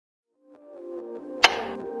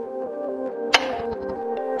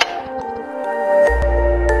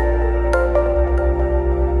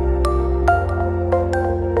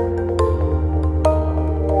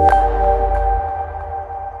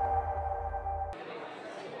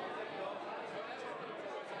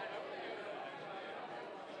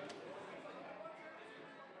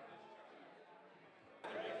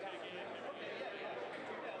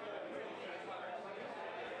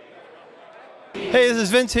Hey, this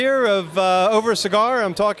is Vince here of OverACigar.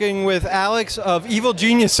 I'm talking with Alex of Evil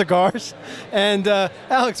Genius Cigars. And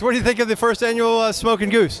Alex, what do you think of the first annual Smokin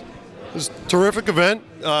Goose? It's a terrific event.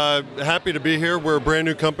 Happy to be here. We're a brand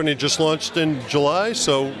new company, just launched in July,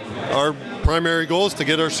 so our primary goal is to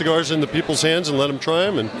get our cigars into people's hands and let them try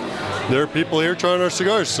them, and there are people here trying our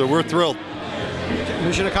cigars, so we're thrilled.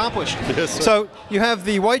 Mission accomplished. Yes, sir. So you have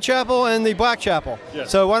the Whitechapel and the Blackchapel. Yes.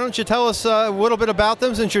 So why don't you tell us a little bit about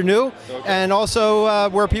them since you're new, and also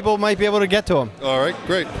where people might be able to get to them. All right,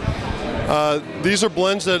 great. These are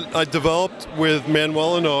blends that I developed with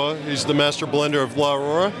Manuel Anoa. He's the master blender of La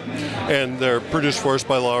Aurora, and they're produced for us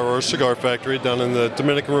by La Aurora Cigar Factory down in the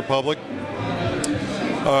Dominican Republic.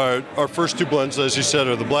 Our first two blends, as you said,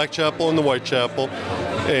 are the Blackchapel and the Whitechapel.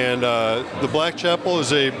 And the Blackchapel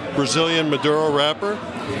is a Brazilian Maduro wrapper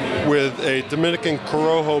with a Dominican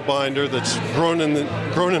Corojo binder that's grown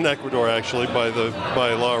in Ecuador, actually, by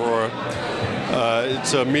La Aurora.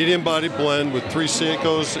 It's a medium body blend with 3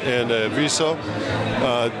 Secos and a Viso,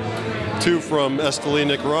 2 from Esteli,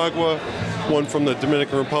 Nicaragua, 1 from the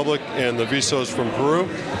Dominican Republic, and the Visos from Peru.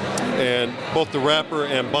 And both the wrapper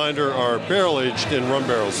and binder are barrel aged in rum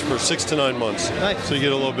barrels for 6 to 9 months. Nice. So you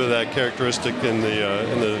get a little bit of that characteristic in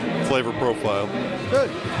the flavor profile. Good.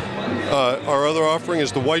 Our other offering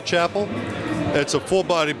is the Whitechapel. It's a full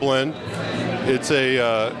body blend. It's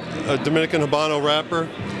a Dominican Habano wrapper,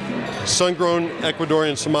 sun-grown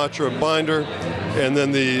Ecuadorian Sumatra binder, and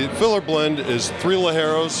then the filler blend is 3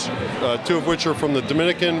 Ligeros, 2 of which are from the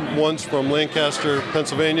Dominican, 1's from Lancaster,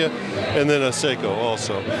 Pennsylvania, and then a Seco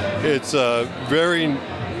also. It's very,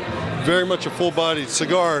 very much a full-bodied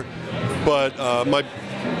cigar, but my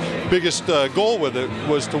biggest goal with it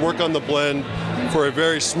was to work on the blend for a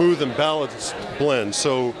very smooth and balanced blend.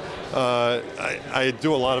 So I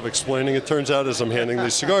do a lot of explaining, it turns out, as I'm handing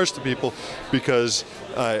these cigars to people, because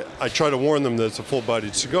I try to warn them that it's a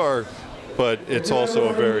full-bodied cigar, but it's also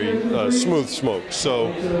a very smooth smoke. So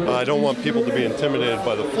I don't want people to be intimidated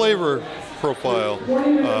by the flavor profile,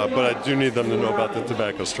 but I do need them to know about the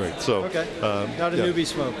tobacco strength. So, Not a newbie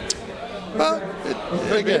smoke.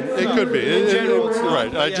 Again, it could be. In general, it's not,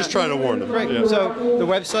 right. I just try to warn them. Right. Yeah. So the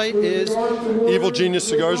website is Evil Genius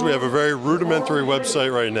Cigars. We have a very rudimentary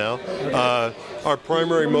website right now. Our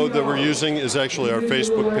primary mode that we're using is actually our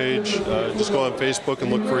Facebook page. Just go on Facebook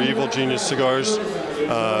and look for Evil Genius Cigars.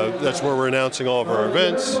 That's where we're announcing all of our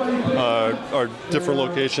events, our different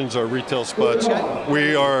locations, our retail spots.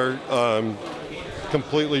 We are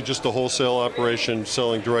completely just a wholesale operation,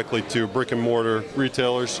 selling directly to brick and mortar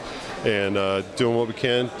retailers, and doing what we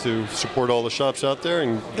can to support all the shops out there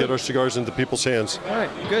and get our cigars into people's hands. all right.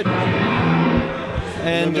 Good.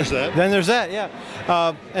 And then there's that. Then there's that.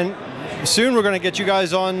 Yeah. And soon we're going to get you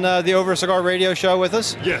guys on the OverACigar radio show with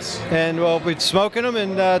us. Yes. And we'll be smoking them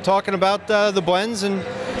and talking about the blends and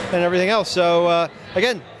everything else. So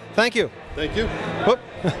again, thank you. Thank you. Whoop.